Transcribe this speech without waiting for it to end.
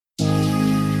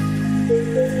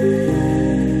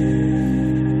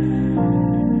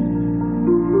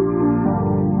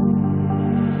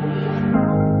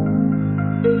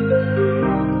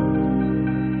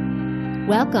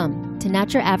Welcome to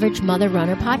Not Your Average Mother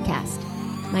Runner podcast.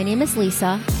 My name is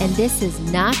Lisa, and this is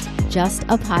not just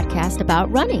a podcast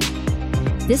about running.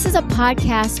 This is a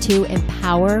podcast to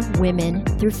empower women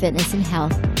through fitness and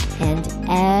health and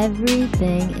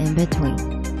everything in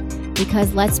between.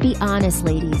 Because let's be honest,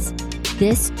 ladies,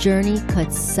 this journey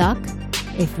could suck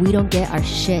if we don't get our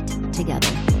shit together.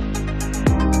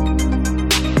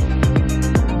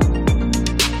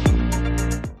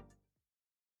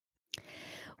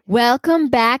 Welcome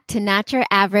back to Not Your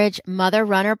Average Mother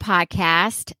Runner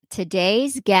podcast.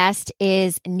 Today's guest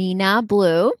is Nina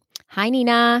Blue. Hi,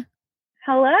 Nina.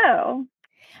 Hello.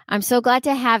 I'm so glad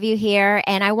to have you here.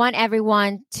 And I want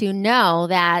everyone to know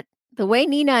that the way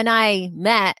Nina and I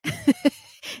met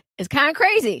is kind of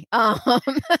crazy.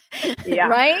 Yeah.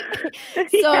 Right?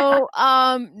 So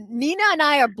Nina and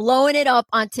I are blowing it up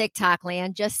on TikTok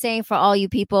land. Just saying for all you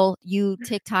people, you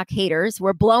TikTok haters,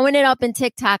 we're blowing it up in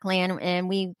TikTok land.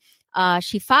 And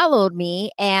she followed me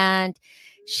and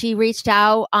she reached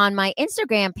out on my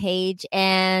Instagram page,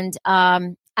 and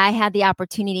I had the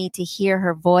opportunity to hear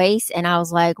her voice, and I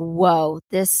was like, whoa,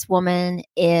 this woman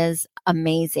is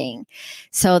amazing.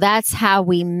 So that's how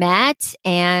we met,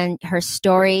 and her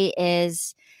story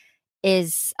is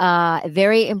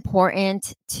very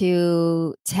important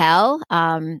to tell.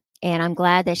 And I'm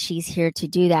glad that she's here to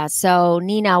do that. So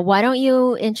Nina, why don't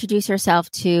you introduce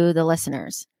yourself to the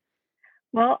listeners?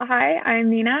 Well, hi, I'm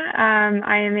Nina.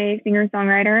 I am a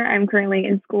singer-songwriter. I'm currently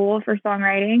in school for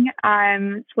songwriting.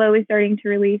 I'm slowly starting to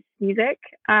release music.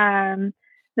 The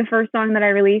first song that I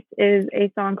released is a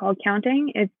song called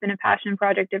Counting. It's been a passion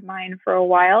project of mine for a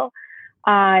while.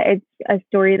 It's a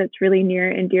story that's really near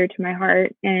and dear to my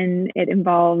heart, and it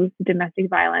involves domestic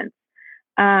violence.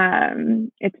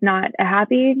 It's not a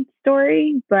happy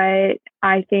story, but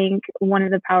I think one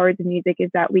of the powers of music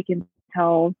is that we can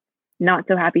tell not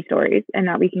so happy stories and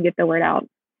that we can get the word out.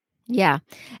 Yeah.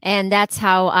 And that's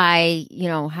how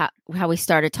how we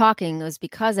started talking was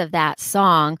because of that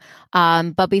song.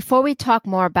 But before we talk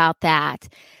more about that,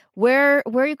 where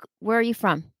are you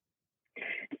from?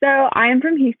 So I'm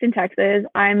from Houston, Texas.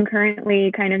 I'm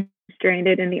currently kind of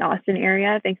stranded in the Austin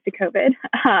area thanks to COVID,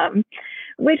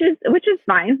 which is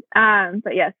fine.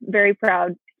 But yes, very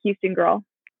proud Houston girl,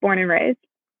 born and raised.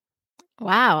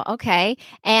 Wow. Okay.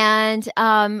 And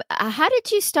how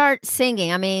did you start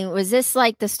singing? I mean, was this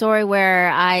like the story where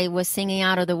I was singing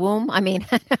out of the womb? I mean,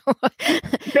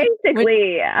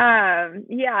 basically, yeah,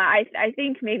 I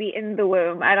think maybe in the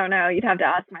womb. I don't know. You'd have to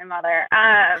ask my mother.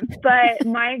 But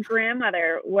my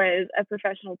grandmother was a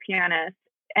professional pianist,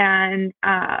 and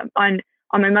on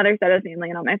my mother's side of the family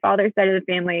and on my father's side of the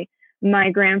family, my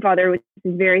grandfather was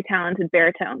a very talented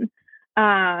baritone.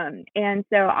 And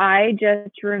so I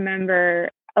just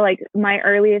remember like my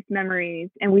earliest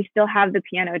memories, and we still have the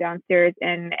piano downstairs,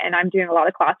 and I'm doing a lot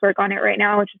of classwork on it right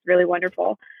now, which is really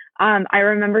wonderful. I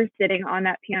remember sitting on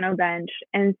that piano bench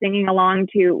and singing along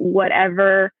to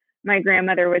whatever my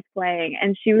grandmother was playing.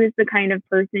 And she was the kind of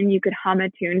person you could hum a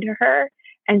tune to her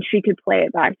and she could play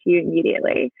it back to you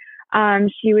immediately.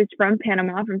 She was from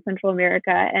Panama, from Central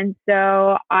America. And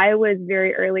so I was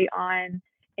very early on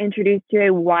introduced to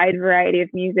a wide variety of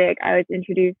music. I was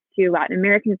introduced to Latin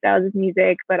American styles of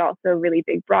music, but also really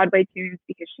big Broadway tunes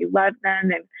because she loved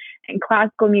them, and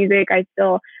classical music. I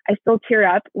still tear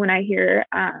up when I hear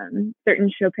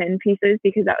certain Chopin pieces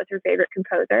because that was her favorite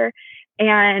composer.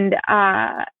 And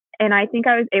I think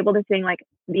I was able to sing like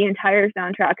the entire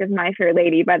soundtrack of My Fair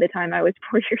Lady by the time I was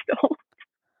 4 years old.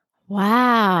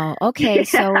 Wow. Okay. Yeah.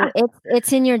 So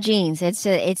it's in your genes.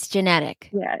 It's genetic.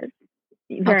 Yes,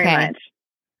 very much.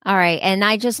 All right. And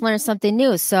I just learned something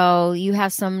new. So you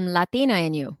have some Latina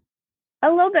in you.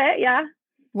 A little bit, yeah.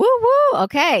 Woo woo.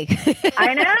 Okay.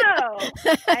 I know.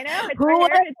 It's Who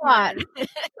would have thought?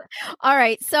 All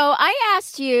right. So I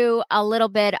asked you a little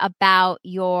bit about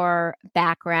your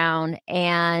background,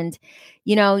 and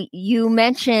you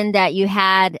mentioned that you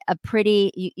had a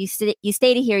pretty. You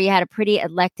stated here you had a pretty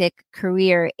eclectic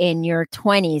career in your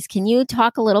 20s. Can you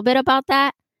talk a little bit about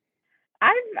that?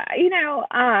 I've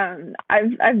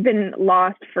been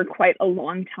lost for quite a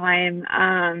long time.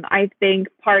 I think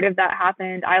part of that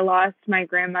happened. I lost my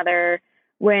grandmother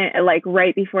right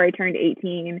before I turned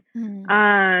 18.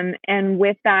 And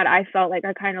with that, I felt like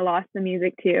I kind of lost the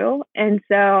music too. And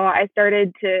so I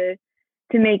started to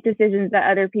make decisions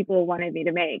that other people wanted me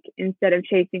to make instead of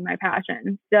chasing my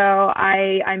passion. So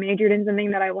I majored in something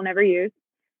that I will never use.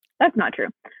 That's not true.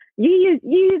 you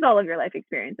use all of your life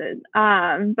experiences.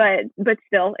 But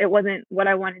still, it wasn't what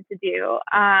I wanted to do.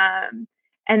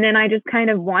 And then I just kind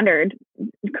of wandered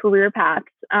career paths.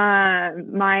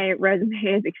 My resume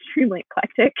is extremely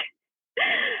eclectic.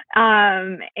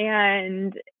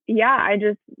 And yeah, I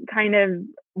just kind of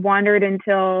wandered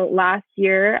until last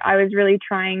year. I was really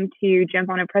trying to jump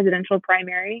on a presidential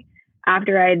primary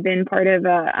after I had been part of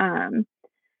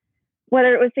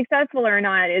whether it was successful or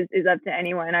not is up to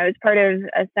anyone. I was part of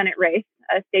a Senate race,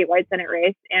 a statewide Senate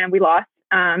race, and we lost.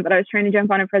 But I was trying to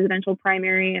jump on a presidential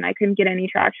primary and I couldn't get any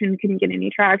traction.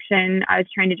 I was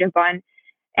trying to jump on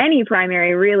any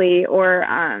primary really, or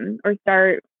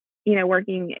start,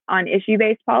 working on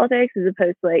issue-based politics as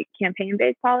opposed to like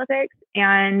campaign-based politics.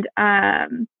 And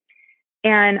on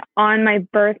my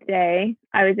birthday,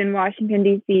 I was in Washington,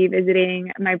 D.C.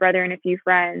 visiting my brother and a few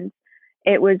friends.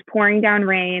 It was pouring down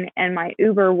rain and my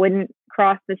Uber wouldn't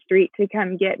cross the street to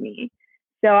come get me.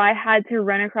 So I had to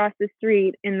run across the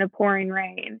street in the pouring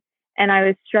rain, and I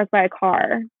was struck by a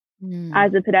car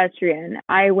as a pedestrian.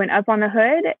 I went up on the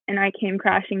hood and I came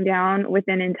crashing down with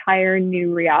an entire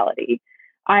new reality.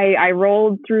 I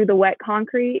rolled through the wet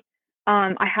concrete.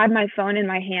 I had my phone in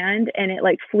my hand and it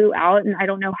like flew out, and I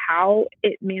don't know how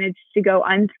it managed to go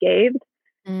unscathed.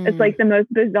 It's like the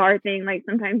most bizarre thing. Like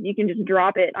sometimes you can just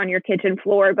drop it on your kitchen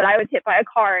floor, but I was hit by a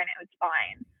car and it was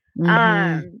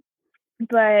fine.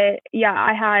 But yeah,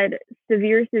 I had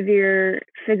severe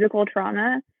physical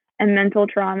trauma and mental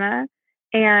trauma.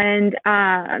 And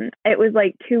it was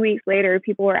like 2 weeks later,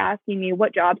 people were asking me,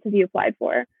 what jobs have you applied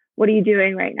for? What are you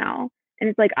doing right now? And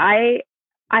it's like, I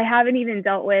haven't even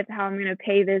dealt with how I'm going to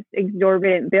pay this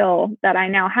exorbitant bill that I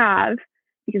now have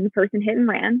because the person hit and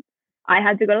ran. I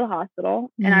had to go to the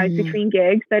hospital and I was between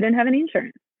gigs, so I didn't have any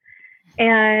insurance.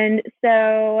 And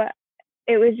so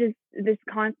it was just this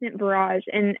constant barrage.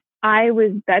 And I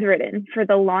was bedridden for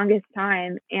the longest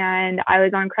time, and I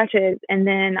was on crutches, and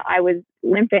then I was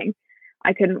limping.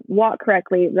 I couldn't walk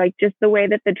correctly. Like just the way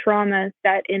that the trauma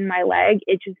set in my leg,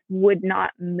 it just would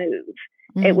not move.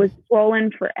 It was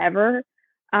swollen forever.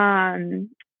 And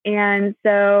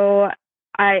so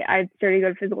I started to go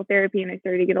to physical therapy and I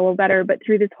started to get a little better. But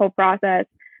through this whole process,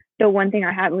 the one thing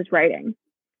I had was writing.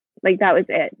 Like that was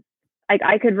it. Like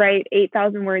I could write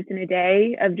 8,000 words in a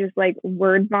day of just like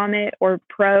word vomit or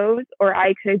prose, or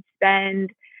I could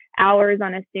spend hours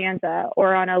on a stanza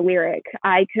or on a lyric.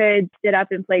 I could sit up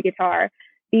and play guitar.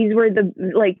 These were the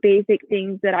like basic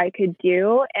things that I could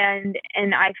do. And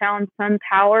I found some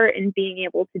power in being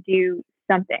able to do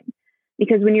something,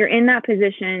 because when you're in that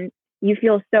position, you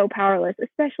feel so powerless,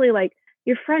 especially like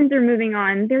your friends are moving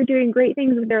on. They're doing great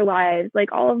things with their lives.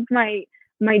 Like all of my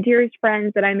dearest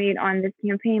friends that I made on this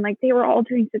campaign, like they were all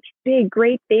doing such big,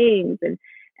 great things. And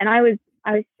I was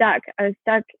stuck. I was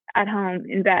stuck at home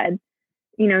in bed,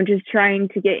 just trying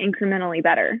to get incrementally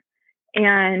better.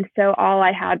 And so all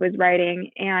I had was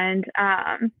writing. And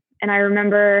I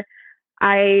remember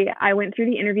I went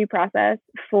through the interview process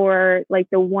for like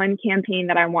the one campaign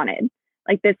that I wanted.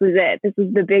 Like this was it. This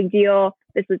was the big deal.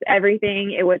 This was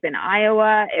everything. It was in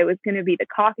Iowa. It was going to be the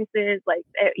caucuses. Like,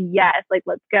 yes, like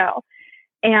let's go.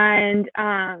 And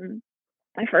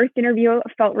my first interview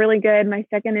felt really good. My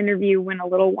second interview went a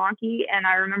little wonky. And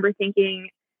I remember thinking,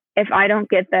 if I don't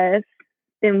get this,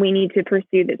 then we need to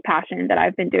pursue this passion that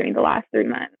I've been doing the last 3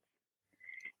 months.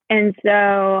 And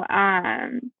so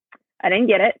I didn't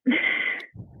get it.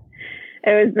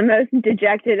 It was the most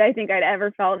dejected I think I'd ever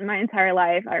felt in my entire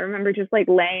life. I remember just like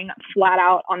laying flat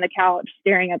out on the couch,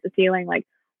 staring at the ceiling, like,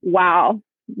 wow,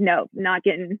 nope, not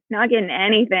getting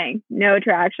anything, no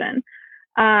traction.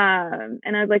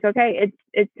 And I was like, okay,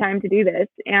 it's time to do this.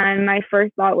 And my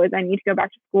first thought was I need to go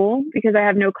back to school because I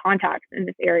have no contacts in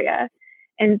this area.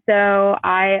 And so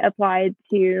I applied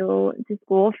to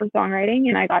school for songwriting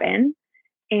and I got in.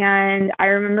 And I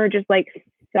remember just like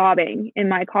sobbing in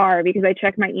my car because I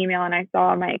checked my email and I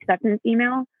saw my acceptance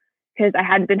email because I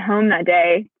hadn't been home that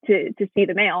day to see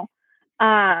the mail.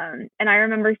 And I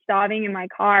remember sobbing in my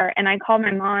car, and I called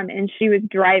my mom and she was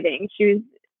driving. She was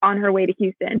on her way to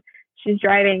Houston. She's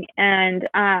driving and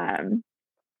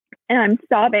I'm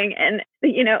sobbing, and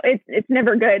it's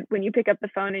never good when you pick up the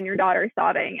phone and your daughter's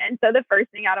sobbing. And so the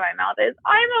first thing out of my mouth is,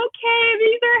 I'm okay.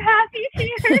 These are happy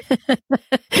tears.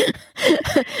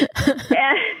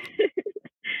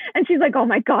 And she's like, oh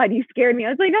my God, you scared me. I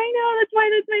was like, I know, that's why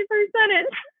that's my first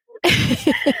sentence.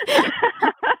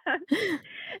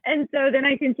 And so then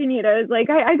I continued. I was like,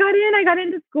 I got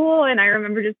into school, and I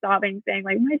remember just sobbing, saying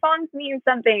like, my songs mean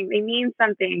something. They mean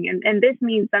something. And this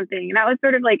means something. And that was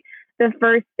sort of like the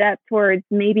first step towards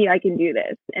maybe I can do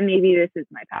this, and maybe this is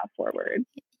my path forward.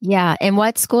 Yeah. And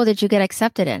what school did you get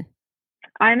accepted in?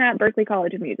 I'm at Berklee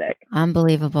College of Music.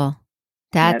 Unbelievable.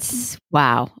 Yep. That's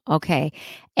wow. Okay.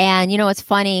 And it's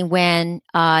funny when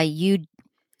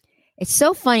it's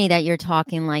so funny that you're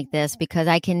talking like this because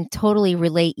I can totally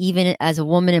relate, even as a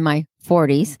woman in my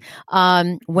 40s.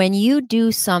 When you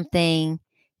do something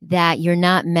that you're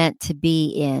not meant to be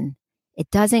in, it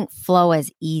doesn't flow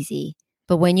as easy.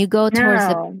 But when you go towards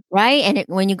the No. right, and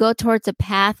when you go towards the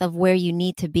path of where you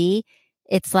need to be,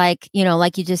 it's like,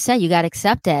 like you just said, you got to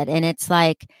accept it. And it's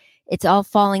like, it's all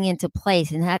falling into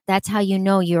place. And that's how you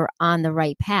know you're on the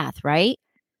right path, right?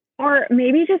 Or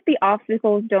maybe just the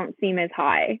obstacles don't seem as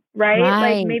high, right? Like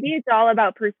Right. maybe it's all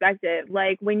about perspective.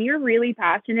 Like when you're really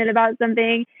passionate about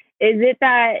something, is it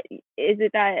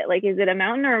a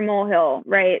mountain or a molehill,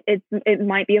 right? It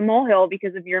might be a molehill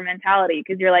because of your mentality,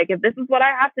 because you're like, if this is what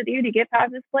I have to do to get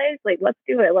past this place, like let's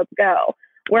do it, let's go.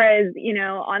 Whereas,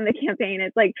 on the campaign,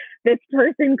 it's like this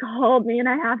person called me and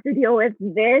I have to deal with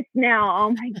this now.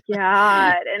 Oh my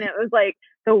God. And it was like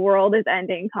the world is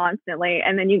ending constantly.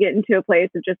 And then you get into a place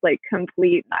of just like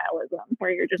complete nihilism where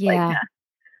you're just like, Yeah.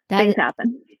 nah, things That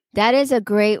happen. That is a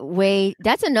great way.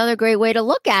 That's another great way to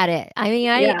look at it. I mean,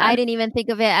 I Yeah. didn't even think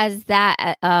of it as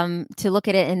that, to look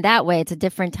at it in that way. It's a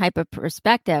different type of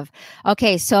perspective.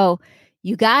 Okay, so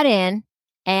you got in,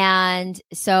 and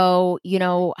so,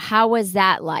 how was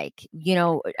that like?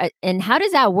 And how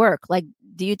does that work? Like,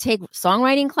 do you take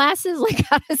songwriting classes? Like,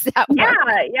 how does that Yeah, work?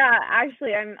 yeah.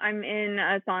 Actually, I'm in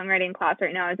a songwriting class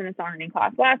right now. I was in a songwriting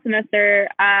class last semester.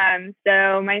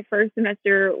 So my first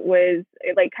semester was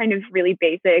like kind of really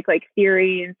basic, like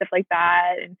theory and stuff like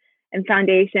that, and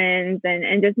foundations,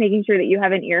 and just making sure that you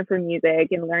have an ear for music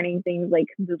and learning things like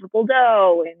movable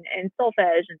do and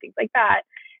solfege and things like that.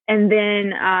 And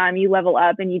then you level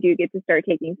up and you do get to start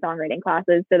taking songwriting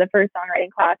classes. So the first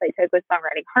songwriting class I took was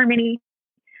songwriting harmony,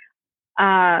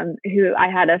 who I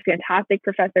had a fantastic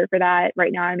professor for that.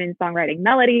 Right now I'm in songwriting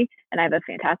melody and I have a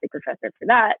fantastic professor for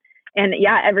that. And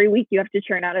yeah, every week you have to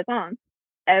churn out a song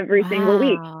every single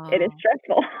week. It is Wow.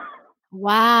 stressful.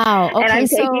 Wow. And Okay, I'm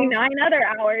taking so 9 other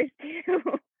hours too.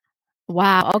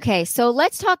 wow. Okay. So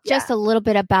let's talk just Yeah. a little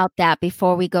bit about that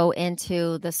before we go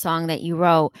into the song that you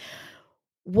wrote.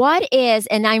 What is,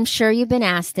 and I'm sure you've been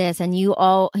asked this, and you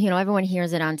all, everyone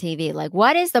hears it on TV. Like,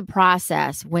 what is the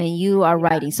process when you are Yeah.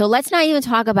 writing? So let's not even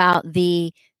talk about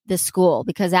the school,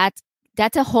 because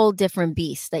that's a whole different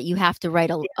beast that you have to write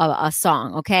a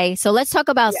song. Okay. So let's talk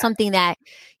about Yeah. something that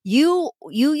you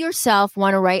yourself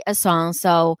want to write a song.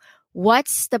 So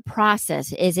what's the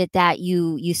process? Is it that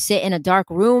you sit in a dark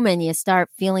room and you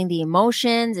start feeling the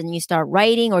emotions and you start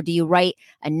writing, or do you write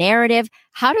a narrative?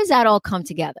 How does that all come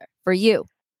together for you?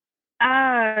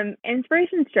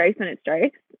 Inspiration strikes when it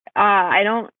strikes. I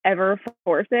don't ever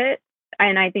force it.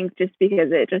 And I think just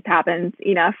because it just happens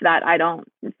enough that I don't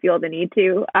feel the need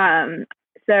to.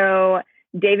 So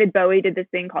David Bowie did this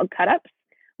thing called cut ups,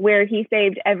 where he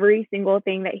saved every single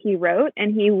thing that he wrote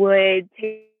and he would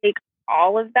take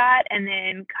all of that and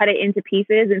then cut it into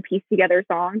pieces and piece together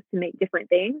songs to make different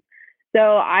things.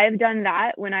 So I've done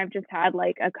that when I've just had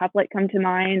like a couplet come to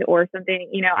mind or something.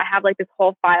 I have like this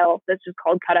whole file that's just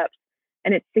called cut ups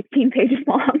and it's 16 pages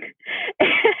long.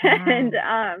 and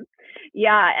Wow.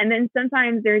 yeah, and then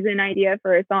sometimes there's an idea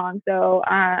for a song. So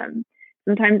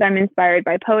sometimes I'm inspired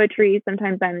by poetry,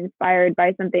 sometimes I'm inspired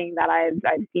by something that I've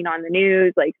seen on the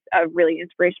news, like a really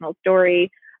inspirational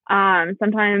story.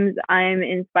 Sometimes I'm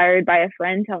inspired by a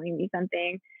friend telling me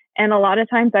something, and a lot of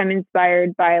times I'm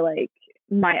inspired by like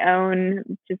my own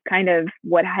just kind of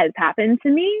what has happened to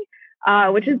me,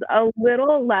 which is Mhm. a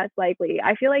little less likely.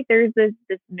 I feel like there's this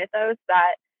mythos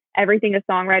that everything a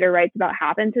songwriter writes about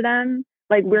happened to them.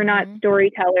 Like we're not Mhm.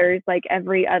 storytellers like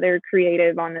every other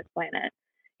creative on this planet.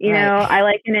 Right. I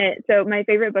liken it. So my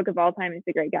favorite book of all time is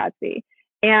The Great Gatsby,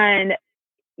 and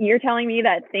you're telling me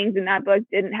that things in that book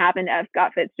didn't happen to F.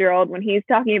 Scott Fitzgerald when he's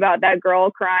talking about that girl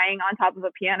crying on top of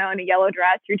a piano in a yellow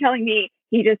dress. You're telling me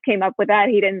he just came up with that.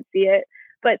 He didn't see it.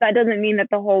 But that doesn't mean that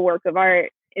the whole work of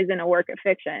art isn't a work of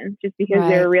fiction just because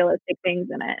there Right. are realistic things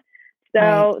in it. Right.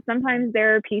 So sometimes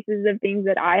there are pieces of things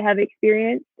that I have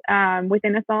experienced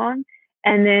within a song,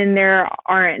 and then there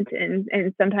aren't.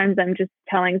 And sometimes I'm just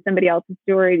telling somebody else's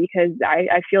story because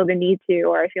I feel the need to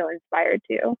or I feel inspired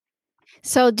to.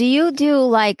 So do you do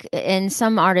like, and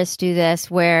some artists do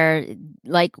this where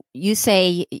like you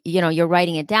say, you're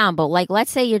writing it down, but like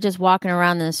let's say you're just walking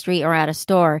around in the street or at a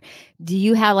store. Do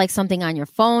you have like something on your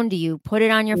phone? Do you put it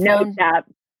on your Notes phone? app.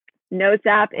 Notes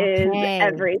app is Okay.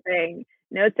 everything.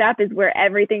 Notes app is where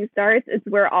everything starts. It's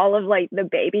where all of like the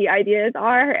baby ideas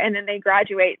are, and then they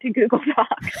graduate to Google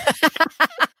Docs.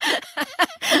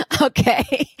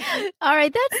 Okay. All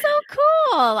right. That's so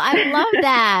cool. I love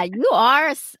that. You are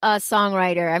a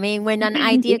songwriter. I mean, when an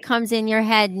idea comes in your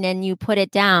head and then you put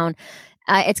it down,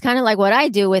 it's kind of like what I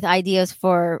do with ideas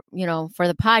for, for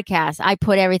the podcast. I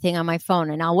put everything on my phone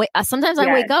and I'll wait. Sometimes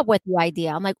I wake up with the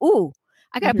idea. I'm like, ooh,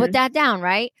 I got to put that down.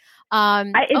 Right.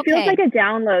 It feels like a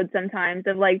download sometimes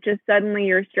of like just suddenly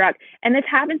you're struck. And this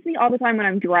happens to me all the time when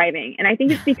I'm driving. And I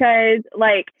think it's because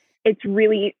like it's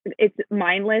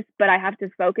mindless, but I have to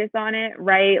focus on it,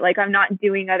 right? Like I'm not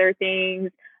doing other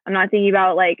things. I'm not thinking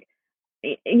about like,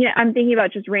 I'm thinking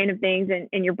about just random things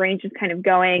and your brain's just kind of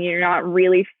going. You're not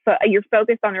really, you're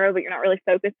focused on the road, but you're not really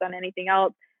focused on anything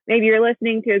else. Maybe you're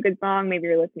listening to a good song. Maybe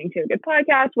you're listening to a good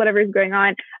podcast, whatever's going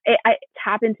on. It's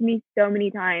happened to me so many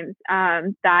times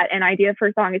that an idea for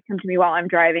a song has come to me while I'm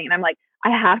driving. And I'm like, I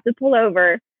have to pull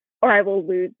over or I will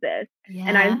lose this. Yeah.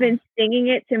 And I've been singing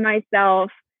it to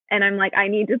myself. And I'm like, I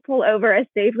need to pull over as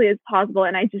safely as possible.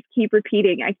 And I just keep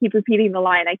repeating. I keep repeating the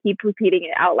line. I keep repeating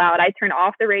it out loud. I turn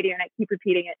off the radio and I keep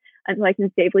repeating it until I can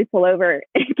safely pull over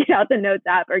and get out the notes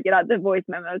app or get out the voice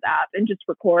memos app and just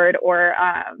record or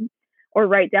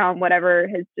write down whatever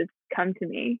has just come to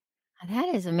me.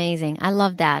 That is amazing. I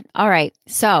love that. All right.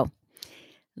 So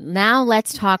now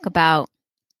let's talk about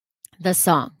the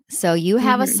song. So you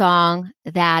have a song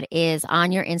that is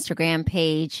on your Instagram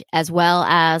page as well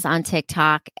as on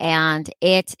TikTok. And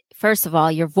it, first of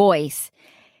all, your voice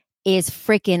is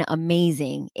freaking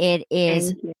amazing. It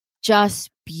is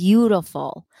just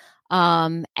beautiful.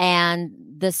 And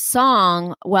the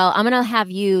song, well, I'm going to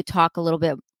have you talk a little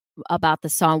bit about the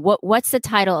song. What's the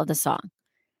title of the song?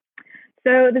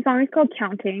 So the song is called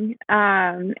Counting,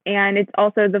 and it's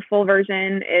also the full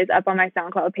version is up on my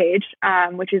SoundCloud page,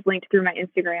 which is linked through my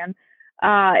Instagram.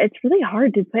 It's really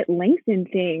hard to put links in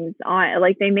things on,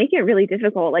 like they make it really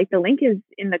difficult. Like the link is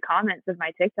in the comments of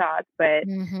my TikTok, but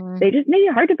they just make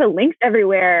it hard to put links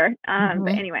everywhere. But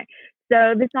anyway,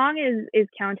 so the song is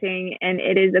Counting, and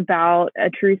it is about a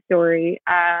true story.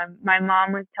 My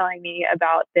mom was telling me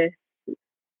about this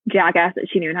jackass that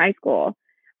she knew in high school.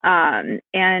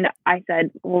 And I said,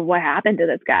 well, what happened to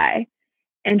this guy?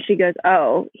 And she goes,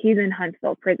 oh, he's in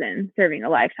Huntsville prison serving a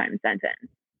lifetime sentence.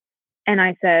 And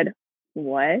I said,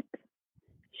 what?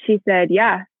 She said,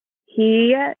 yeah,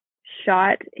 he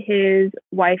shot his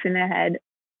wife in the head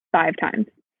 5 times.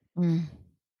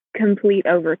 Complete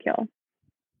overkill.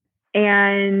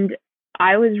 And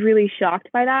I was really shocked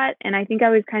by that. And I think I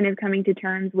was kind of coming to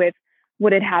terms with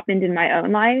what had happened in my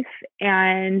own life.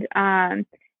 And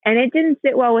it didn't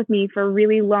sit well with me for a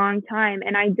really long time.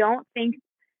 And I don't think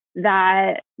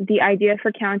that the idea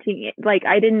for counting, like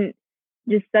I didn't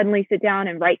just suddenly sit down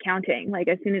and write Counting. Like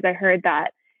as soon as I heard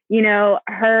that, there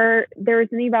was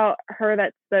something about her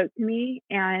that spoke to me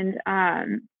and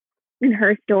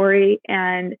her story.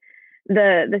 And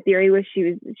the theory was she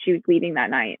was leaving that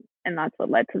night. And that's what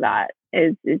led to that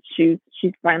is she's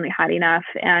finally had enough.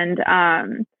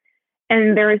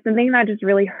 And there was something that just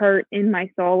really hurt in my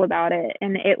soul about it.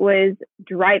 And it was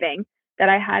driving that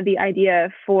I had the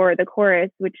idea for the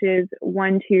chorus, which is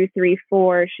 1, 2, 3,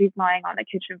 4. She's lying on the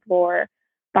kitchen floor.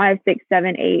 5, 6,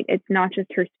 7, 8. It's not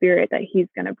just her spirit that he's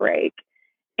going to break.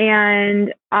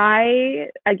 And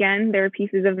there are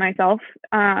pieces of myself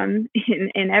in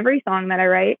every song that I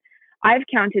write. I've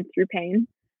counted through pain.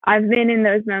 I've been in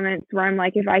those moments where I'm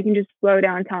like, if I can just slow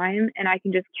down time and I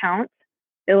can just count,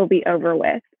 it will be over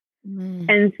with.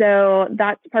 And so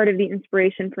that's part of the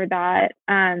inspiration for that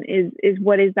is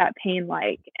what is that pain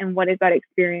like and what is that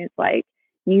experience like?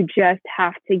 You just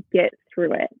have to get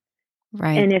through it.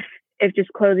 Right. And if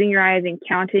just closing your eyes and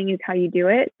counting is how you do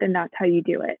it, then that's how you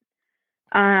do it.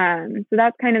 So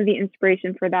that's kind of the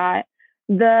inspiration for that.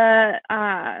 The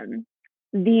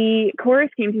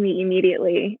chorus came to me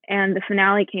immediately and the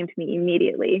finale came to me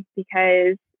immediately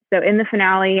because so in the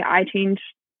finale, I changed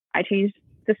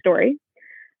the story.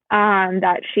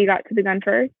 That she got to the gun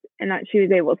first and that she was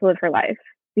able to live her life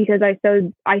because I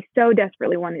so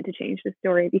desperately wanted to change the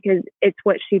story because it's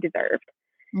what she deserved.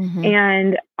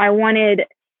 And I wanted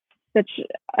such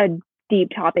a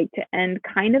deep topic to end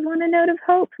kind of on a note of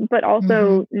hope, but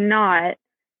also not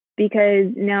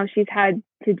because now she's had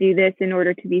to do this in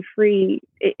order to be free.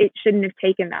 It shouldn't have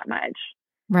taken that much.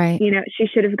 Right. She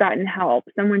should have gotten help.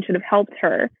 Someone should have helped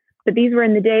her. But these were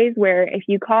in the days where if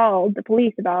you called the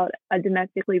police about a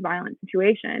domestically violent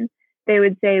situation, they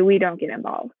would say, we don't get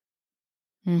involved.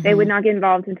 They would not get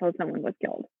involved until someone was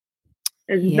killed.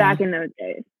 It was back in those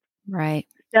days. Right.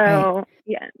 So,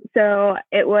 So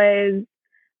it was,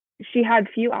 she had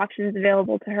few options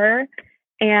available to her.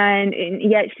 and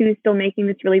yet she was still making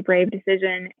this really brave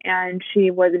decision, and she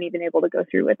wasn't even able to go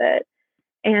through with it.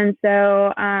 And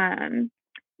so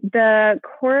the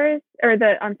chorus, or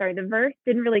the verse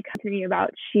didn't really come to me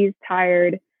about she's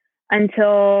tired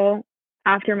until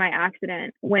after my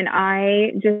accident, when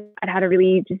I just had a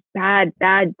really just bad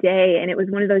day. And it was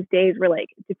one of those days where like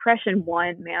depression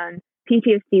won, man,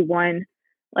 PTSD won.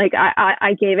 Like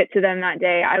I gave it to them that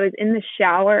day. I was in the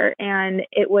shower, and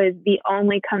it was the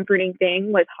only comforting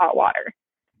thing was hot water.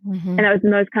 Mm-hmm. And that was the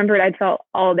most comfort I'd felt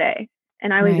all day.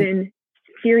 And I was in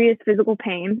serious physical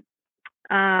pain.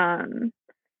 And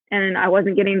I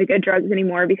wasn't getting the good drugs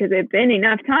anymore because it had been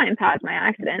enough time past my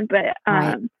accident, but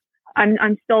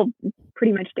I'm still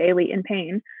pretty much daily in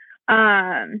pain.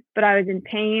 But I was in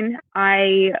pain.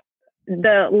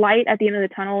 The light at the end of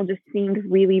the tunnel just seemed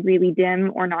really, really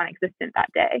dim or non-existent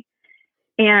that day.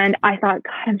 And I thought,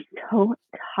 God, I'm so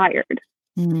tired.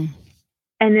 Mm-hmm.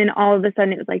 And then all of a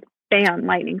sudden it was like, bam,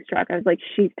 lightning struck. I was like,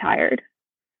 she's tired,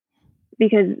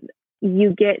 because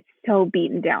you get so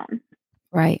beaten down.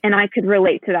 Right. And I could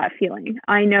relate to that feeling.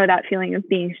 I know that feeling of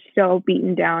being so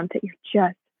beaten down that you're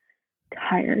just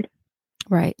tired.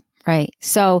 Right. Right.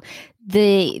 So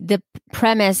the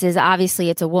premise is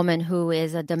obviously it's a woman who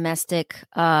is a domestic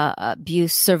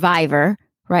abuse survivor,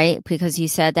 right? Because you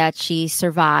said that she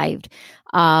survived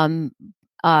the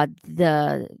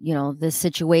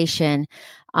situation.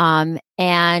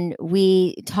 And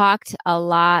we talked a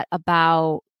lot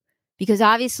about, because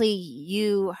obviously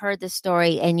you heard the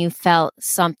story and you felt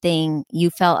something,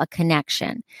 you felt a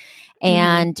connection.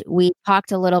 And we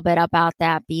talked a little bit about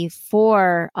that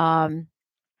before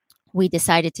we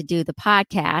decided to do the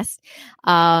podcast.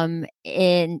 And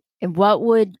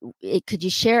could you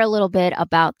share a little bit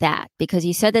about that? Because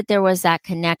you said that there was that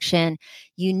connection.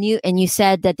 You knew, and you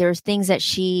said that there's things that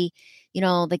she,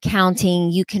 the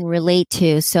counting you can relate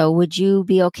to. So would you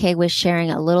be okay with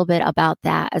sharing a little bit about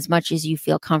that, as much as you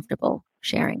feel comfortable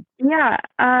sharing? Yeah.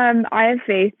 I have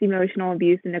faced emotional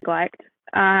abuse and neglect.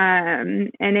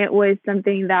 And it was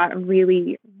something that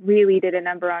really, really did a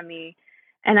number on me.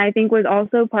 And I think was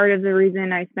also part of the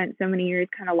reason I spent so many years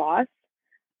kind of lost.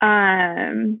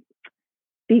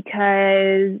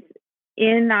 Because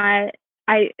in that,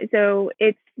 so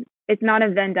it's not a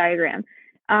Venn diagram.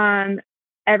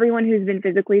 Everyone who's been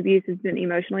physically abused has been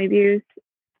emotionally abused.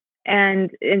 And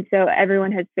so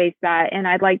everyone has faced that. And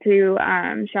I'd like to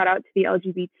shout out to the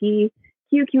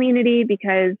LGBTQ community,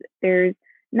 because there's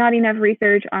not enough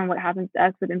research on what happens to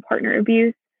us within partner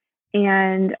abuse.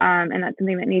 And that's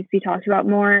something that needs to be talked about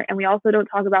more. And we also don't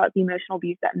talk about the emotional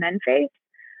abuse that men face.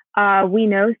 We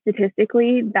know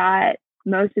statistically that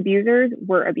most abusers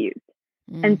were abused.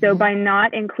 Mm-hmm. And so by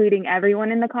not including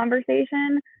everyone in the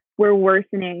conversation, we're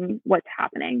worsening what's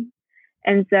happening.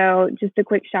 And so just a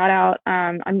quick shout out,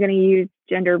 I'm going to use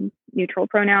gender neutral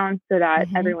pronouns so that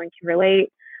everyone can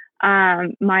relate.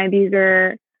 My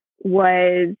abuser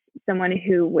was someone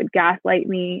who would gaslight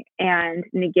me and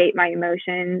negate my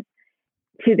emotions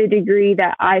to the degree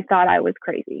that I thought I was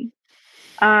crazy.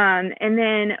 And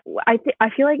then I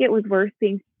feel like it was worse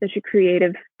being such a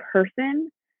creative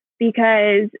person,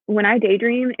 because when I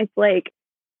daydream, it's like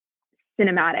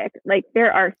cinematic. Like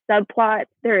there are subplots,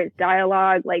 there is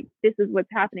dialogue, like this is what's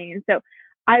happening. And so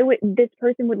this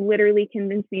person would literally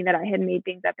convince me that I had made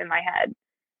things up in my head.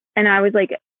 And I was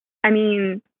like, I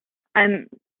mean, I'm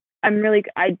really,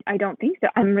 I don't think so.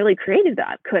 I'm really creative.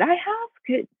 That could I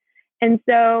have? And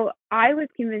so I was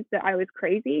convinced that I was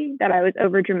crazy, that I was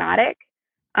over dramatic,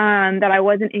 that I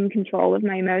wasn't in control of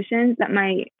my emotions, that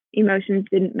my emotions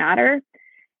didn't matter.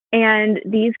 And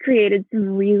these created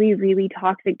some really, really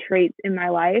toxic traits in my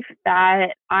life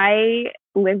that I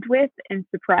lived with and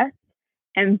suppressed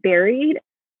and buried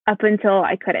up until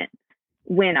I couldn't,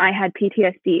 when I had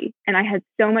PTSD and I had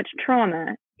so much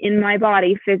trauma in my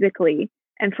body physically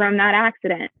and from that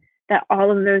accident that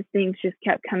all of those things just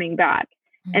kept coming back.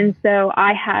 Mm-hmm. And so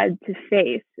I had to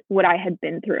face what I had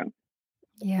been through.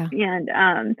 Yeah. And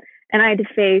I had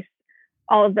to face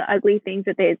all of the ugly things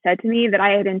that they had said to me that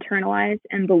I had internalized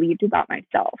and believed about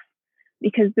myself.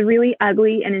 Because the really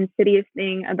ugly and insidious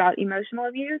thing about emotional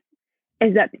abuse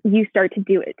is that you start to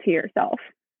do it to yourself.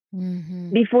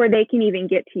 Mm-hmm. Before they can even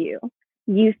get to you.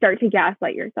 You start to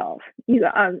gaslight yourself. You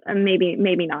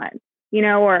maybe not,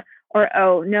 or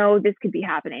oh no, this could be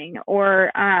happening,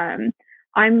 or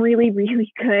I'm really,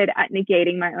 really good at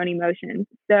negating my own emotions.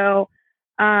 So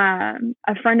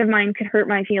a friend of mine could hurt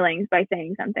my feelings by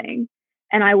saying something,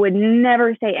 and I would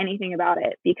never say anything about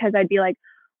it, because I'd be like,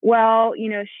 well,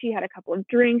 she had a couple of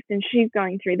drinks and she's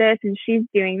going through this and she's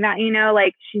doing that,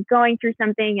 like she's going through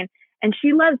something, and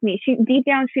she loves me. Deep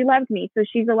down, she loves me. So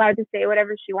she's allowed to say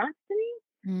whatever she wants to me.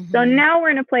 So Mm-hmm. now we're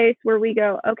in a place where we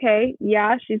go, okay,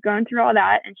 yeah, she's going through all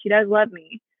that and she does love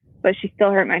me, but she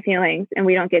still hurt my feelings, and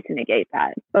we don't get to negate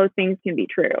that. Both things can be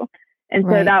true. And so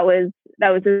Right. that was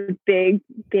a big,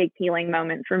 big healing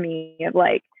moment for me of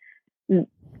like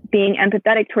being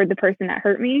empathetic toward the person that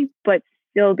hurt me, but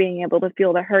still being able to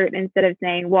feel the hurt instead of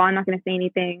saying, well, I'm not going to say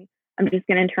anything. I'm just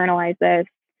going to internalize this.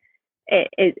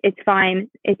 It's fine.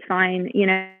 It's fine. You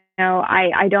know,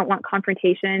 I don't want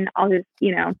confrontation. I'll just,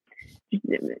 you know,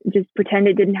 just pretend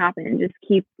it didn't happen. Just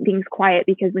keep things quiet,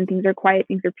 because when things are quiet,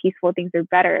 things are peaceful, things are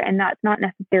better. And that's not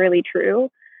necessarily true,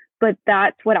 but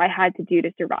that's what I had to do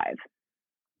to survive.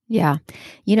 Yeah.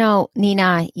 You know,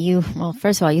 Nina, well,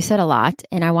 first of all, you said a lot,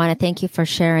 and I want to thank you for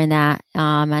sharing that.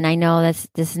 And I know this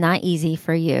is not easy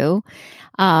for you.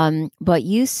 But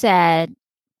you said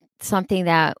something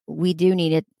that we do need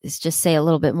to is just say a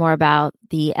little bit more about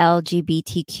the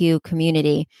LGBTQ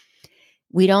community.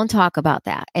 We don't talk about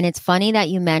that. And it's funny that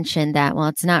you mentioned that. Well,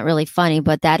 it's not really funny,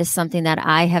 but that is something that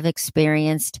I have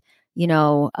experienced,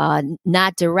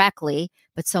 not directly,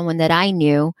 but someone that I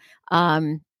knew.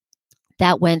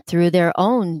 That went through their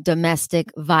own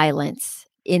domestic violence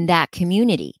in that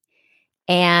community.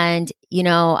 And,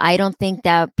 I don't think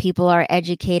that people are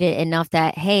educated enough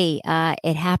that, hey,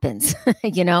 it happens,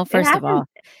 It first of happens. all,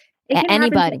 It can happen to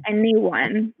anybody.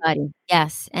 anyone. Anybody.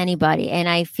 Yes, anybody. And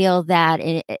I feel that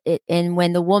and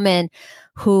when the woman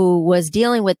who was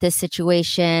dealing with this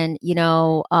situation,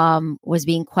 was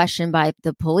being questioned by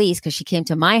the police because she came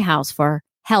to my house for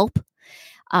help,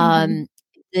 Mm-hmm. um,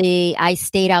 I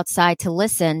stayed outside to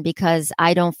listen because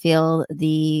I don't feel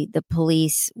the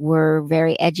police were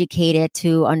very educated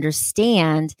to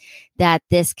understand that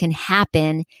this can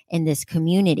happen in this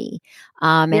community.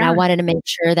 And I Yeah. wanted to make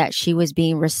sure that she was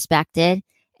being respected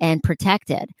and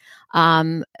protected.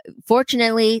 Um,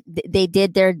 Fortunately, they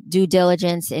did their due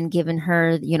diligence in giving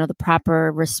her, the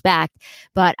proper respect.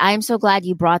 But I'm so glad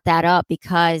you brought that up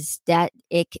because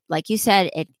like you said,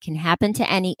 it can happen to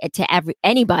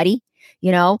anybody,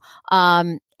 you know,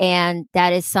 and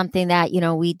that is something that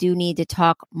we do need to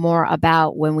talk more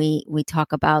about when we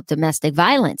talk about domestic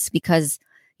violence because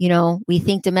we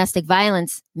think domestic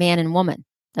violence, man and woman.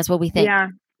 That's what we think. Yeah.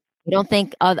 We don't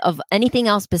think of anything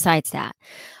else besides that.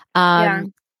 Yeah.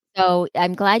 Um, so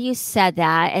I'm glad you said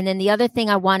that. And then the other thing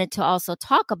I wanted to also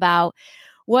talk about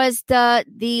was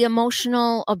the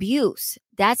emotional abuse.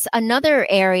 That's another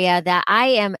area that I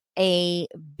am a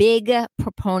big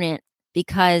proponent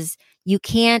because you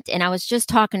can't, and I was just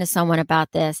talking to someone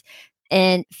about this.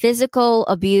 And physical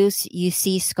abuse, you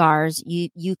see scars,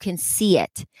 you can see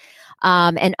it.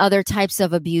 And other types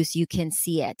of abuse, you can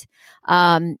see it.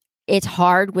 It's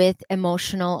hard with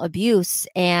emotional abuse,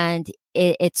 and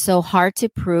it's so hard to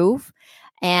prove.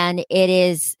 And it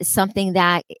is something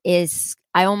that is,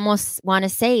 I almost want to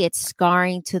say, it's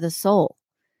scarring to the soul,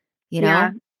 you Yeah.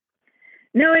 know?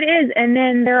 No, it is. And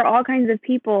then there are all kinds of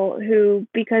people who,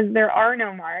 because there are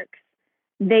no marks,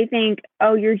 they think,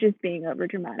 oh, you're just being over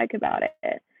dramatic about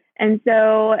it. And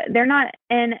so they're not,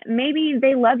 and maybe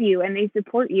they love you and they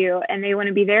support you and they want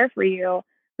to be there for you,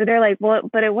 but they're like, well,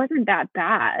 but it wasn't that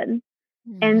bad.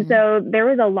 And Mm-hmm. so there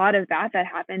was a lot of that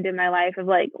happened in my life of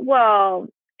like, well,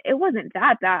 it wasn't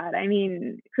that bad. I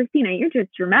mean, Christina, you're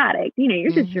just dramatic. You know,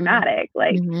 you're just Mm-hmm. dramatic.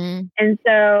 Like, Mm-hmm. and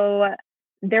so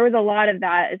there was a lot of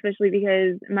that, especially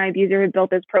because my abuser had built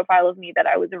this profile of me that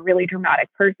I was a really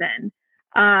dramatic person.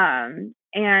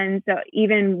 And so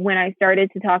even when I started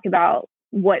to talk about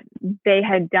what they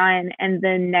had done and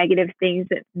the negative things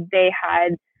that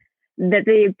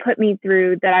they put me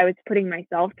through, that I was putting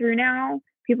myself through now,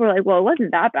 people are like, well, it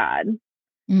wasn't that bad. And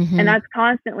Mm-hmm. that's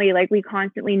constantly like, we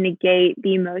constantly negate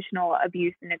the emotional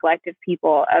abuse and neglect of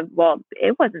people of, well,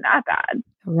 it wasn't that bad.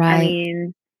 I Right.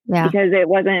 mean, Yeah. because it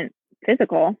wasn't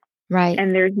physical Right.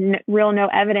 and there's no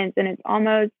evidence. And it's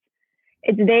almost,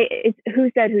 it's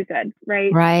who said,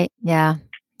 right? Right. Yeah.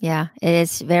 Yeah. It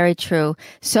is very true.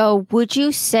 So would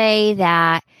you say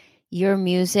that your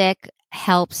music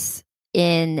helps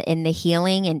in the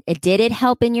healing and did it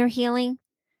help in your healing?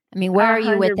 I mean, where are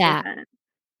you with that?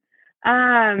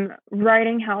 100%.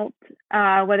 Writing helped,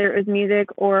 whether it was music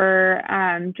or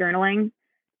journaling.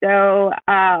 So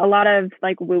a lot of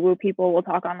like woo woo people will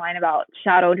talk online about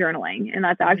shadow journaling, and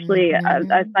that's actually a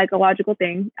Mhm. psychological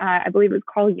thing. I believe it was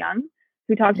Carl Jung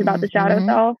who talked about the shadow Mhm.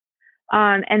 self.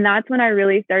 And that's when I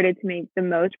really started to make the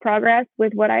most progress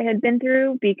with what I had been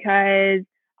through, because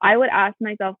I would ask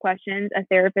myself questions a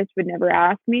therapist would never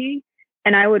ask me,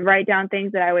 and I would write down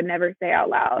things that I would never say out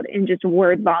loud in just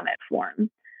word vomit form.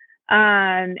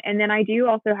 And then I do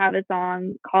also have a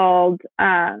song called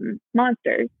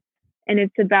Monsters, and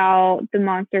it's about the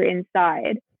monster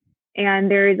inside.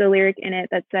 And there is a lyric in it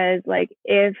that says, like,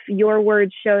 if your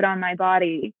words showed on my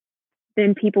body,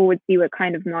 then people would see what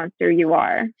kind of monster you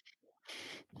are.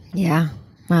 Yeah.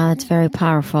 Wow, that's very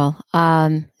powerful.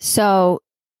 So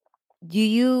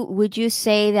would you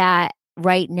say that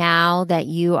right now that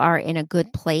you are in a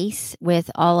good place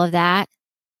with all of that?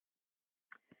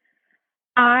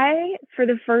 I, for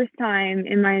the first time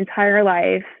in my entire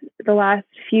life, the last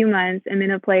few months, am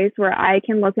in a place where I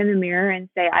can look in the mirror and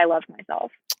say, I love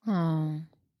myself. Oh,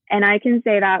 And I can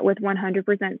say that with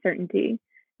 100% certainty,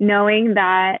 knowing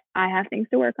that I have things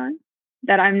to work on,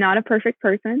 that I'm not a perfect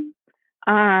person,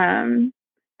 um,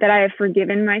 that I have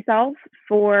forgiven myself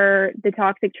for the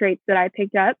toxic traits that I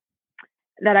picked up,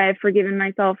 that I have forgiven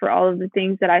myself for all of the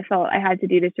things that I felt I had to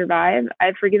do to survive.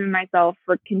 I've forgiven myself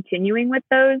for continuing with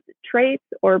those traits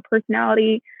or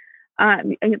personality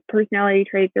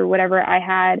traits or whatever I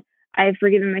had. I've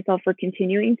forgiven myself for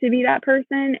continuing to be that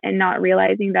person and not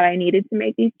realizing that I needed to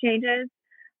make these changes.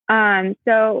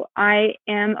 So I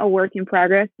am a work in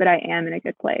progress, but I am in a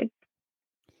good place.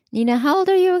 Nina, how old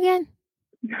are you again?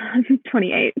 I'm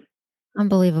 28.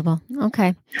 Unbelievable.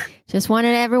 Okay. Just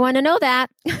wanted everyone to know that.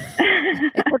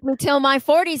 It took me till my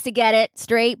 40s to get it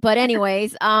straight. But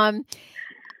anyways, I'm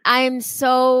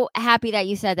so happy that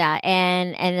you said that.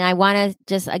 And I want to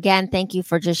just again thank you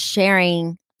for just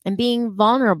sharing and being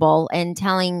vulnerable and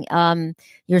telling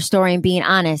your story and being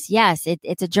honest. Yes,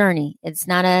 it's a journey. It's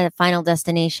not a final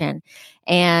destination.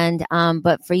 And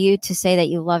but for you to say that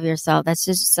you love yourself, that's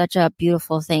just such a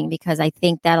beautiful thing because I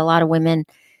think that a lot of women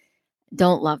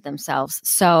don't love themselves.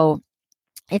 So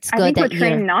it's I good think we're that you're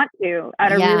trained not to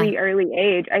at a yeah, really early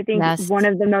age. I think yes. one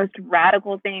of the most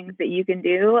radical things that you can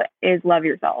do is love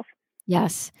yourself.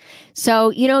 Yes. So,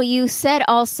 you said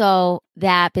also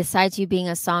that besides you being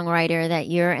a songwriter, that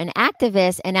you're an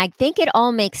activist. And I think it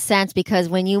all makes sense because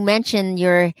when you mention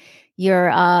your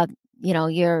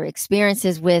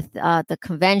experiences with the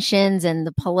conventions and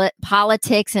the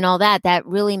politics and all that, that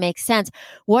really makes sense.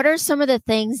 What are some of the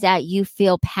things that you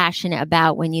feel passionate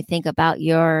about when you think about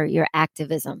your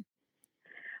activism?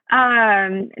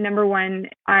 Number one,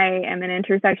 I am an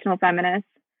intersectional feminist,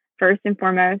 first and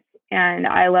foremost, and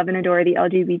I love and adore the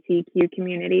LGBTQ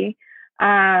community.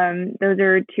 Those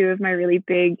are two of my really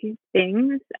big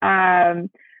things. Right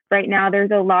now,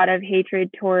 there's a lot of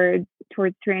hatred towards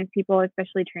trans people,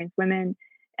 especially trans women,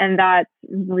 and that's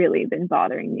really been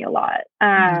bothering me a lot.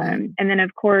 Mhm. And then,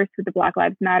 of course, with the Black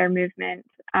Lives Matter movement,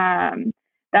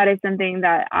 that is something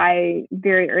that I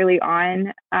very early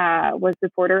on was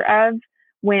supporter of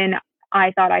when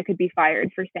I thought I could be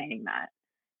fired for saying that.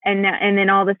 And then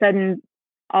all of a sudden,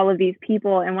 all of these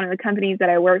people and one of the companies that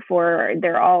I work for,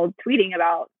 they're all tweeting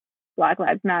about Black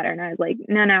Lives Matter, and I was like,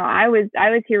 no, I was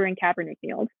here when Kaepernick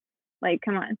kneeled. Like,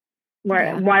 come on,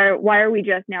 Yeah. why are we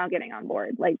just now getting on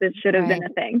board? Like, this should have been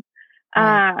Right. a thing.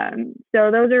 Right.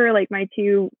 So those are like my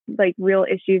two like real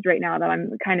issues right now that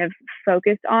I'm kind of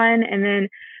focused on. And then,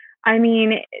 I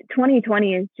mean,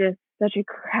 2020 is just such a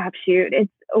crapshoot.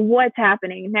 It's what's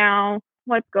happening now,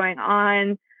 what's going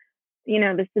on,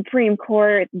 the Supreme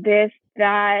Court, this,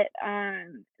 that,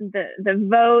 the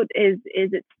vote, is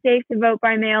it safe to vote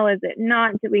by mail? Is it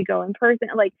not? Do we go in person?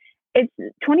 Like, it's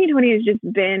 2020 has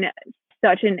just been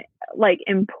such an like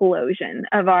implosion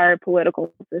of our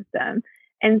political system.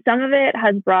 And some of it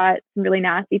has brought some really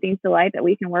nasty things to light that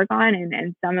we can work on.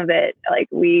 And some of it, like,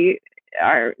 we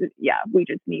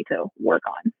just need to work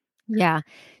on. Yeah.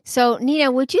 So,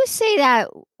 Nina, would you say that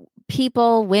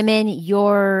people, women,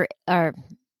 or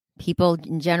people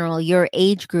in general, your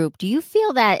age group, do you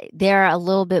feel that they're a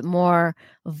little bit more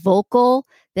vocal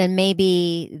than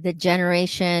maybe the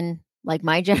generation like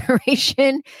my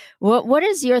generation? What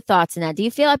is your thoughts on that? Do you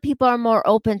feel like people are more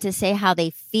open to say how they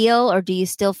feel, or do you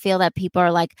still feel that people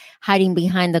are like hiding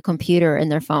behind the computer in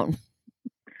their phone?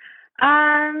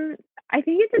 I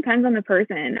think it depends on the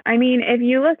person. I mean, if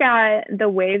you look at the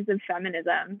waves of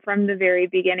feminism from the very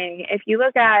beginning, if you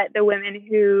look at the women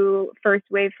who first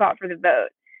wave fought for the vote,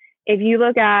 if you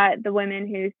look at the women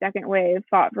who second wave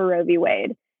fought for Roe v.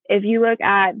 Wade, if you look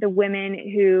at the women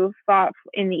who fought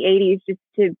in the 80s just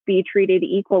to be treated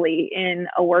equally in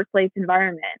a workplace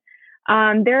environment,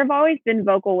 there have always been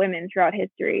vocal women throughout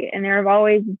history, and there have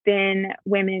always been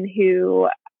women who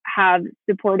have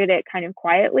supported it kind of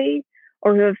quietly,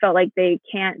 or who have felt like they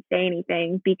can't say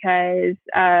anything because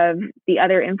of the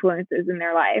other influences in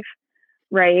their life,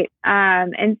 right?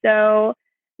 And so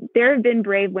there have been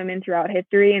brave women throughout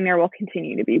history, and there will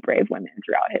continue to be brave women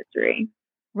throughout history.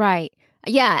 Right.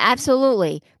 Yeah,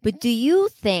 absolutely. But do you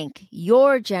feel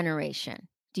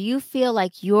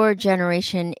like your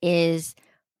generation is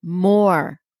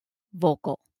more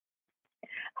vocal?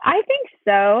 I think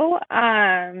so.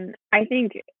 I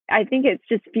think it's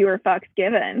just fewer fucks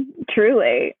given,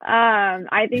 truly.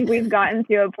 I think we've gotten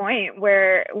to a point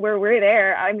where we're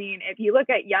there. I mean, if you look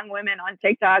at young women on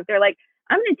TikTok, they're like,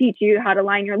 I'm going to teach you how to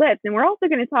line your lips. And we're also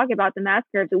going to talk about the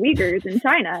massacre of the Uyghurs in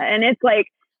China. And it's like,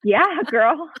 yeah,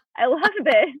 girl, I love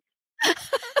this.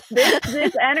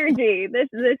 This energy, this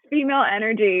female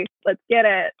energy. Let's get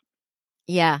it.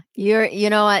 Yeah, you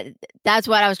know what? That's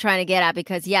what I was trying to get at,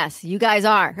 because yes, you guys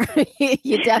are.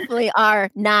 You definitely are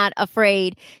not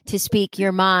afraid to speak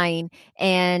your mind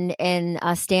and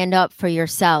stand up for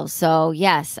yourselves. So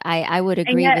yes, I would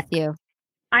agree with you.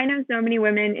 I know so many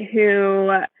women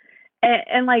who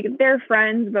and like they're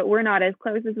friends, but we're not as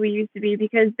close as we used to be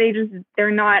because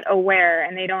they're not aware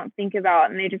and they don't think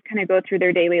about, and they just kind of go through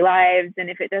their daily lives. And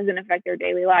if it doesn't affect their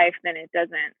daily life, then it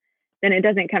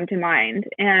doesn't come to mind.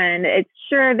 And it's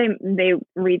sure they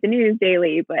read the news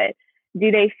daily, but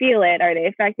do they feel it? Are they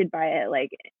affected by it?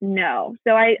 Like, no.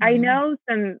 So I know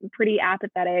some pretty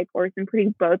apathetic or some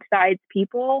pretty both sides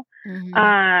people.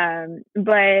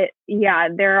 But yeah,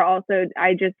 there are also,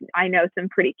 I know some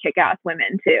pretty kick-ass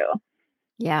women too.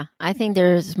 Yeah, I think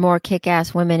there's more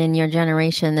kick-ass women in your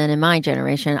generation than in my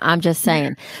generation. I'm just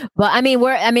saying. But I mean,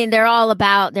 they're all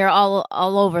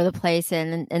over the place.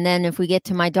 And then if we get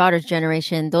to my daughter's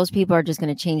generation, those people are just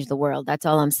going to change the world. That's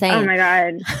all I'm saying. Oh my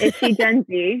God. Is she Gen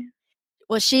Z?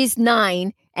 Well, she's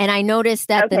 9. And I noticed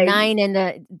that the 9 and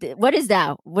the what is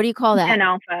that? What do you call that? Gen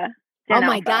Alpha. Oh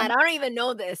my God. I don't even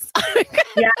know this.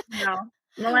 Yeah, no.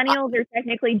 Millennials are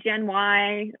technically Gen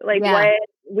Y. Like what?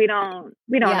 We don't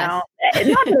know. Not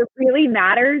that it really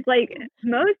matters. Like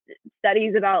most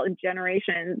studies about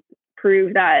generations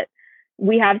prove that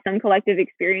we have some collective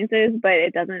experiences, but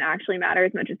it doesn't actually matter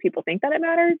as much as people think that it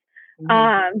matters.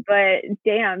 But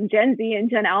damn, Gen Z and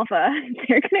Gen Alpha,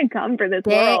 they're gonna come for this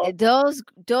world.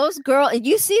 Those girls,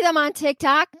 you see them on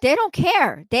TikTok, they don't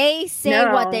care. They say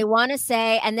what they want to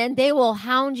say, and then they will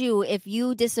hound you if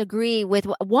you disagree with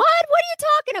what are you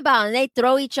talking about? And they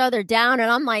throw each other down,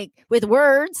 and I'm like, with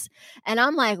words, and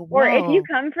I'm like, whoa. Or if you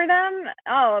come for them,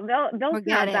 they'll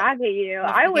snap back at you.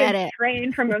 I was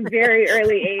trained from a very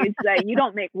early age that you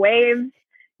don't make waves.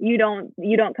 You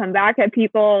don't come back at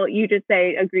people. You just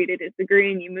say agree to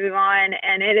disagree and you move on.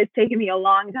 And it has taken me a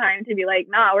long time to be like,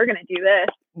 nah, we're going to do this.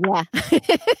 Yeah.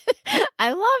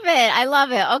 I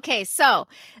love it. Okay. So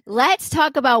let's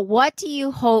talk about, what do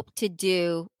you hope to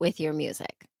do with your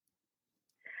music?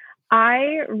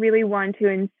 I really want to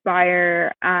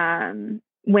inspire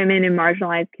women in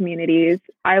marginalized communities.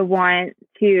 I want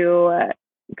to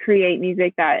create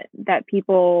music that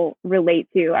people relate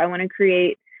to. I want to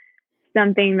create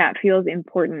something that feels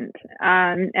important.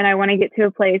 And I want to get to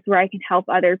a place where I can help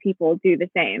other people do the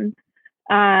same.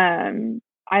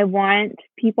 I want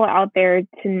people out there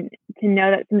to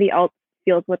know that somebody else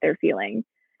feels what they're feeling.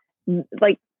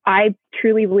 Like, I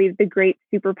truly believe the great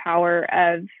superpower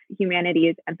of humanity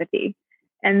is empathy.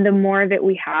 And the more that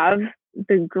we have,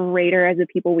 the greater as a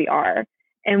people we are.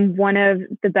 And one of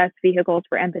the best vehicles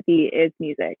for empathy is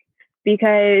music.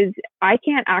 Because I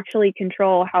can't actually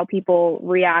control how people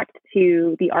react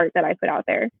to the art that I put out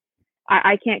there.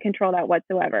 I can't control that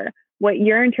whatsoever. What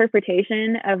your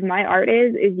interpretation of my art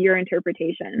is your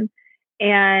interpretation.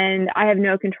 And I have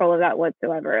no control of that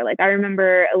whatsoever. Like, I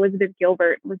remember Elizabeth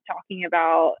Gilbert was talking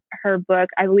about her book,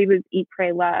 I believe it was Eat,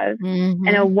 Pray, Love.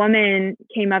 And a woman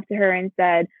came up to her and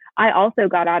said, I also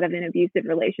got out of an abusive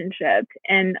relationship.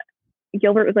 And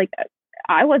Gilbert was like,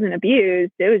 I wasn't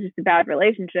abused. It was just a bad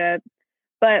relationship.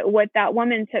 But what that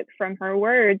woman took from her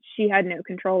words, she had no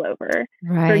control over.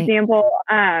 Right. For example,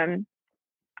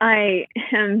 I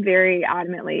am very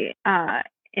adamantly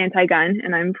anti-gun,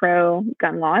 and I'm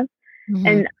pro-gun laws.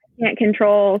 And I can't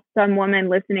control some woman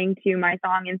listening to my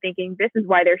song and thinking, this is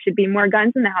why there should be more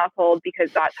guns in the household,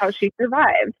 because that's how she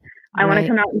survived. I want to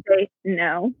come out and say,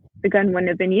 no, the gun wouldn't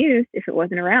have been used if it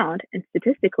wasn't around. And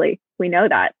statistically, we know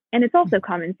that. And it's also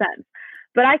common sense.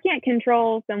 But I can't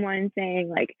control someone saying,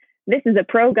 like, this is a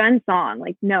pro-gun song.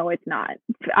 Like, no, it's not.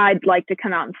 I'd like to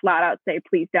come out and flat out say,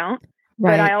 please don't.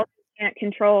 Right. But I also can't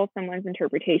control someone's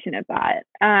interpretation of that.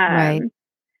 Right.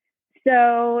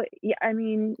 So, yeah, I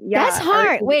mean, yeah. That's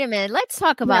hard. Wait a minute. Let's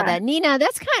talk about that. Nina,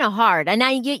 that's kind of hard. And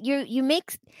you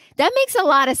make, that makes a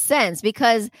lot of sense,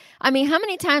 because, I mean, how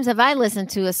many times have I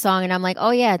listened to a song and I'm like, oh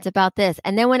yeah, it's about this.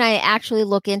 And then when I actually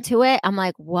look into it, I'm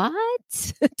like,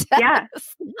 what? Yeah.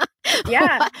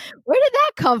 Yeah. Where did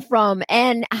that come from?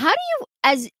 And how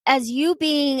do you, as you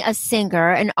being a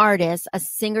singer, an artist, a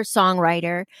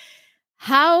singer-songwriter,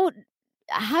 how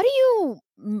do you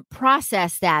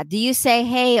process that? Do you say,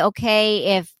 hey,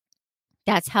 okay, if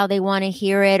That's how they want to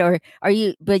hear it? Or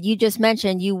but you just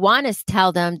mentioned you want to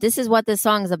tell them this is what this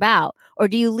song's about. Or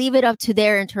do you leave it up to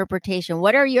their interpretation?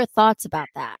 What are your thoughts about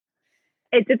that?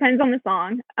 It depends on the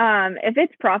song. If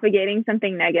it's propagating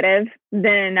something negative,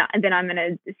 then I'm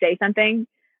gonna say something.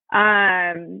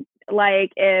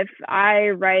 Like if I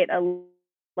write a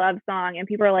love song and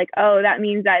people are like, "Oh, that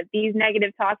means that these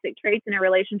negative toxic traits in a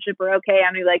relationship are okay,"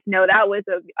 I'm like, "No, that was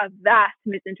a vast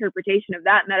misinterpretation of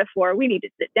that metaphor. We need to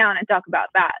sit down and talk about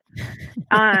that."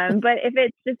 But if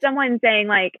it's just someone saying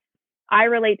like, "I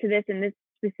relate to this in this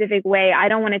specific way," I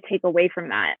don't want to take away from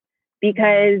that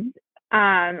because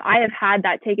I have had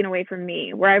that taken away from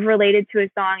me where I've related to a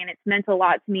song and it's meant a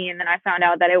lot to me. And then I found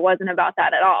out that it wasn't about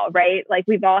that at all. Right. Like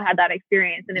we've all had that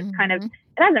experience and it's kind of, it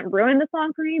hasn't ruined the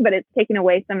song for me, but it's taken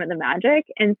away some of the magic.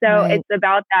 And so it's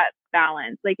about that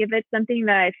balance. Like if it's something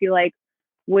that I feel like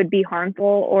would be harmful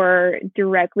or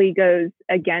directly goes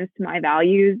against my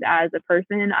values as a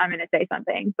person, I'm going to say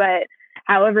something. But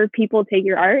however people take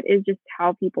your art is just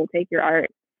how people take your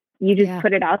art. You just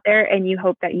put it out there and you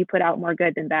hope that you put out more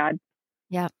good than bad.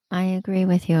 Yeah, I agree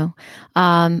with you.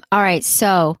 All right.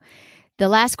 So the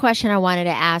last question I wanted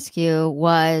to ask you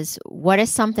was, what is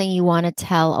something you want to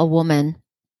tell a woman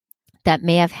that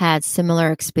may have had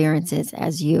similar experiences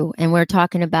as you? And we're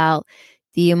talking about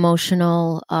the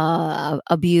emotional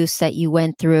abuse that you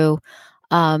went through.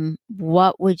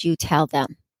 What would you tell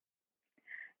them?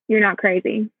 You're not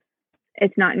crazy.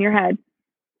 It's not in your head.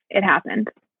 It happened.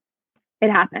 It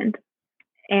happened.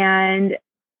 And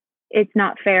it's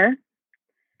not fair.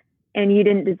 And you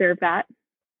didn't deserve that.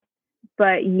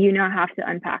 But you now have to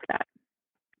unpack that.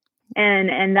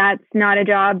 And that's not a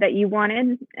job that you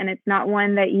wanted, and it's not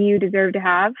one that you deserve to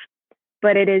have,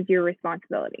 but it is your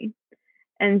responsibility.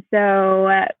 And so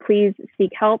please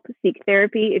seek help, seek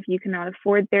therapy. If you cannot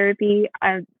afford therapy,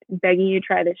 I'm begging you to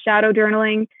try the shadow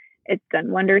journaling. It's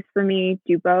done wonders for me.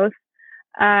 Do both.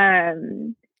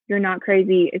 You're not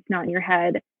crazy. It's not in your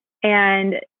head.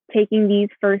 And taking these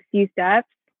first few steps,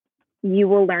 you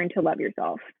will learn to love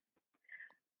yourself.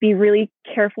 Be really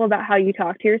careful about how you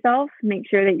talk to yourself. Make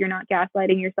sure that you're not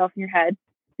gaslighting yourself in your head.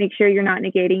 Make sure you're not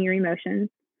negating your emotions.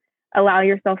 Allow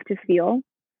yourself to feel.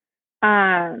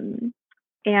 And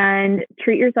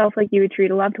treat yourself like you would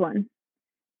treat a loved one.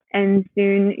 And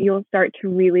soon you'll start to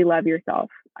really love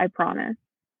yourself, I promise,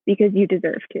 because you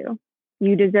deserve to.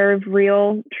 You deserve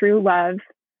real, true love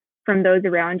from those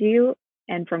around you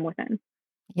and from within.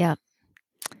 Yeah.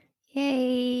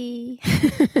 Yay.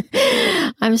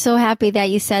 I'm so happy that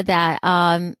you said that.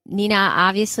 Nina,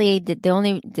 obviously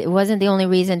it wasn't the only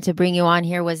reason to bring you on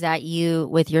here was that you,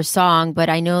 with your song, but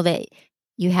I know that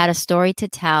you had a story to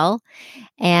tell.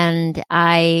 And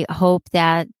I hope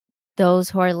that those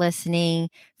who are listening,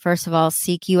 first of all,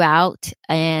 seek you out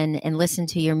and listen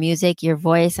to your music, your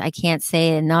voice. I can't say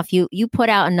it enough. You put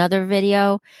out another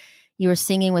video. You were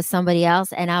singing with somebody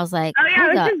else, and I was like, "Oh yeah, I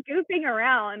was just goofing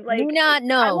around." Like, do not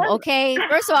know. Okay,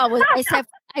 first of all, I said,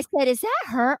 "Is that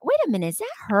her? Wait a minute, is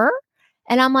that her?"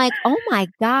 And I'm like, "Oh my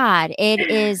God, it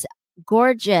is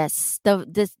gorgeous.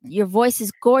 Your voice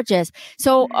is gorgeous."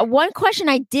 So, one question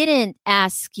I didn't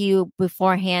ask you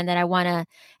beforehand that I want to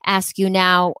ask you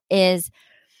now is,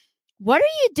 what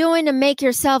are you doing to make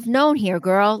yourself known here,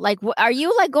 girl? Like, are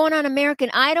you like going on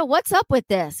American Idol? What's up with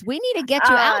this? We need to get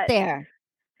you out there.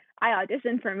 I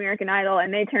auditioned for American Idol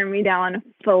and they turned me down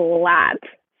flat.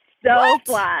 So what?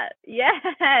 Flat. Yes.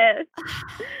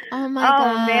 Oh my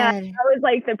God. Man. I was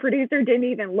like, the producer didn't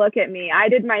even look at me. I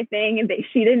did my thing and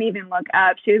she didn't even look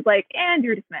up. She was like, "And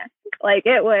you're dismissed." Like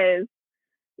it was,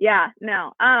 yeah,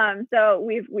 no. So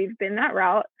we've been that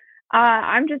route.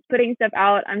 I'm just putting stuff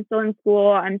out. I'm still in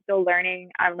school. I'm still learning.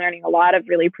 I'm learning a lot of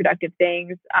really productive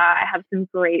things. I have some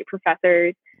great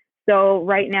professors. So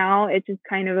right now it's just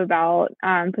kind of about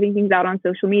putting things out on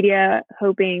social media,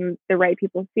 hoping the right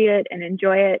people see it and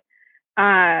enjoy it,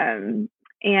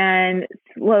 and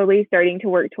slowly starting to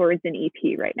work towards an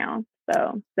EP right now.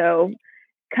 So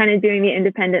kind of doing the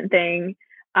independent thing.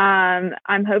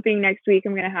 I'm hoping next week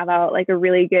I'm going to have out like a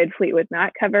really good Fleetwood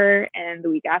Mac cover, and the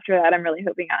week after that I'm really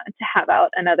hoping to have out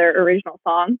another original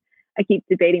song. I keep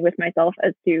debating with myself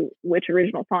as to which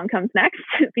original song comes next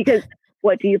because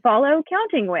what do you follow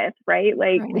counting with, right?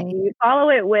 Like, do you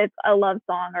follow it with a love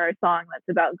song or a song that's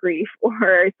about grief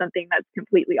or something that's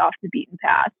completely off the beaten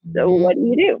path? So what do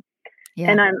you do? Yeah.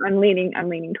 And I'm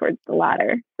leaning towards the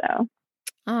latter. So.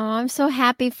 Oh, I'm so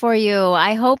happy for you.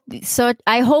 I hope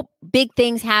big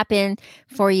things happen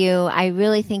for you. I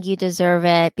really think you deserve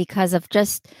it because of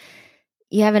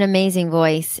you have an amazing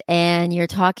voice and you're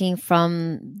talking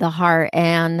from the heart.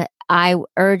 And I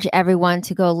urge everyone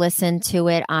to go listen to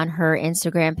it on her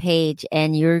Instagram page,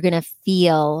 and you're going to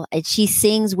feel it. She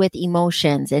sings with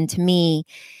emotions. And to me,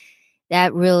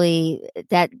 that really,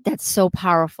 that's so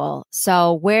powerful.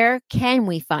 So where can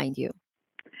we find you?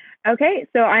 Okay,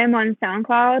 so I am on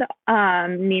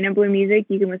SoundCloud, Nina Blue Music.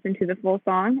 You can listen to the full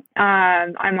song.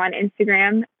 I'm on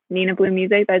Instagram, Nina Blue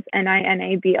Music. That's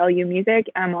NINABLU Music.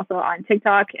 I'm also on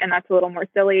TikTok, and that's a little more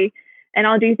silly. And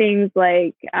I'll do things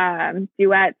like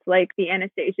duets, like the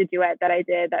Anastasia duet that I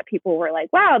did that people were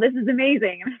like, wow, this is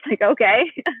amazing. And it's like,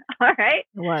 okay, all right.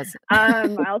 It was.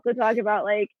 I also talk about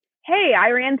like, hey, I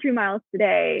ran 3 miles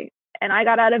today and I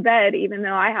got out of bed even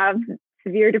though I have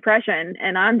severe depression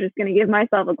and I'm just going to give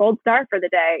myself a gold star for the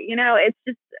day. It's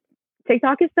just,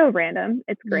 TikTok is so random.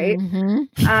 It's great.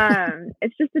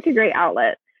 It's just such a great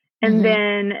outlet. And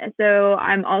then, so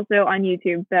I'm also on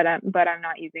YouTube, but I'm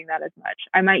not using that as much.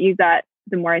 I might use that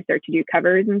the more I start to do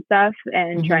covers and stuff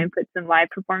and try and put some live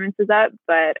performances up.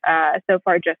 But so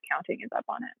far, just counting is up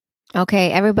on it.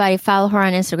 Okay, everybody follow her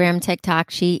on Instagram, TikTok.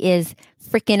 She is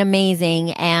freaking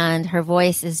amazing and her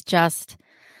voice is just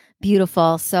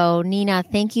beautiful. So Nina,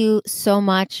 thank you so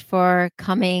much for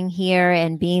coming here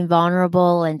and being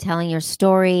vulnerable and telling your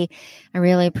story. I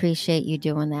really appreciate you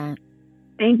doing that.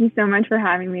 Thank you so much for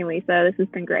having me, Lisa. This has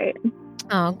been great.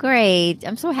 Oh, great.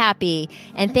 I'm so happy.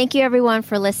 And thank you everyone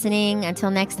for listening. Until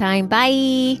next time,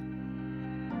 bye.